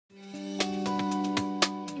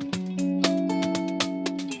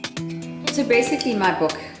So basically my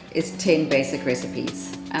book is 10 basic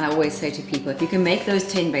recipes, and I always say to people, if you can make those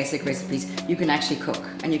 10 basic recipes, you can actually cook,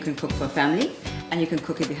 and you can cook for a family, and you can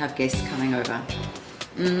cook if you have guests coming over.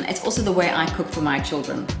 It's also the way I cook for my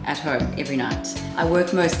children at home every night. I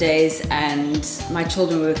work most days, and my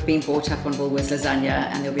children were being brought up on Woolworths lasagna,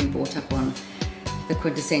 and they were being brought up on the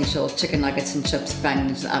quintessential chicken nuggets and chips banged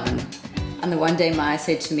into the oven. And the one day Maya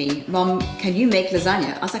said to me, "Mom, can you make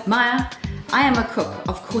lasagna?" I was like, "Maya, I am a cook,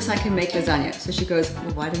 of course I can make lasagna." So she goes,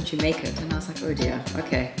 "Well, why don't you make it?" And I was like, oh dear,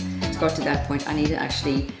 okay. It's got to that point, I need to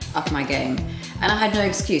actually up my game. And I had no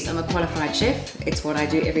excuse, I'm a qualified chef, it's what I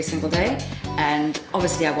do every single day, and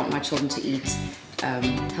obviously I want my children to eat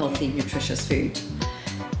healthy, nutritious food.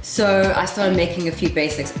 So I started making a few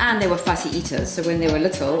basics, and they were fussy eaters. So when they were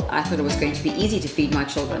little, I thought it was going to be easy to feed my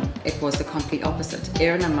children. It was the complete opposite.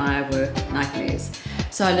 Erin and Maya were nightmares.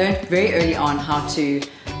 So I learned very early on how to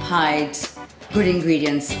hide good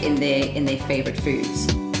ingredients in their favorite foods.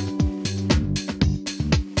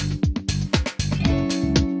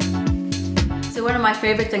 So one of my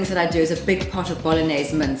favorite things that I do is a big pot of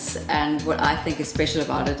bolognese mince, and what I think is special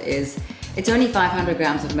about it is it's only 500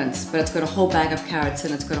 grams of mince, but it's got a whole bag of carrots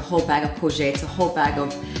in it, it's got a whole bag of courgettes, a whole bag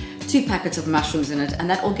of 2 packets of mushrooms in it, and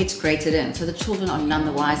that all gets grated in, so the children are none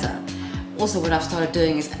the wiser. Also, what I've started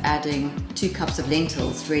doing is adding 2 cups of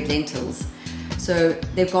lentils, red lentils. So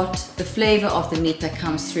they've got the flavor of the meat that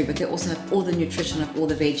comes through, but they also have all the nutrition of all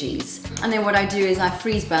the veggies. And then what I do is I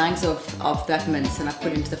freeze bags of that mince, and I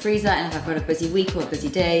put it into the freezer, and if I've got a busy week or a busy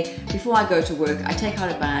day, before I go to work, I take out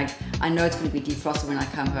a bag. I know it's going to be defrosted when I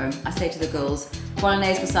come home. I say to the girls,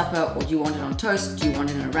 bolognese for supper, or do you want it on toast? Do you want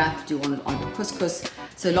it in a wrap? Do you want it on a couscous?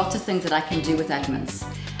 So lots of things that I can do with that mince.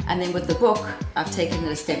 And then with the book, I've taken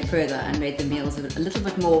it a step further and made the meals a little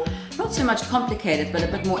bit more, not so much complicated, but a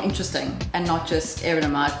bit more interesting, and not just Erin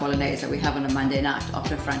and Maya's bolognese that we have on a Monday night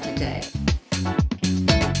after a frantic day.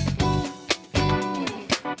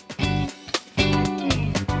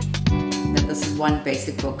 This is one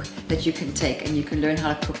basic book that you can take, and you can learn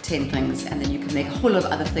how to cook 10 things, and then you can make a whole lot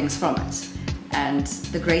of other things from it. And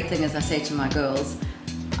the great thing is, I say to my girls,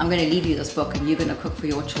 I'm going to leave you this book, and you're going to cook for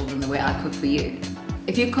your children the way I cook for you.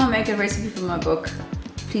 If you can't make a recipe from my book,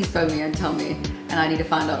 please phone me and tell me, and I need to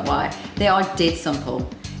find out why. They are dead simple.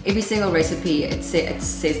 Every single recipe, it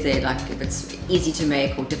says there, like, if it's easy to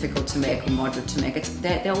make or difficult to make or moderate to make,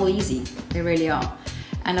 they're all easy. They really are.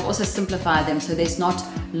 And I've also simplified them so there's not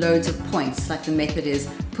loads of points, like the method is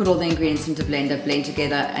put all the ingredients into blender, blend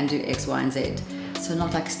together, and do X, Y, and Z. So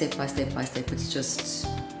not like step by step by step, it's just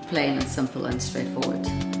plain and simple and straightforward.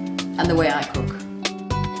 And the way I cook.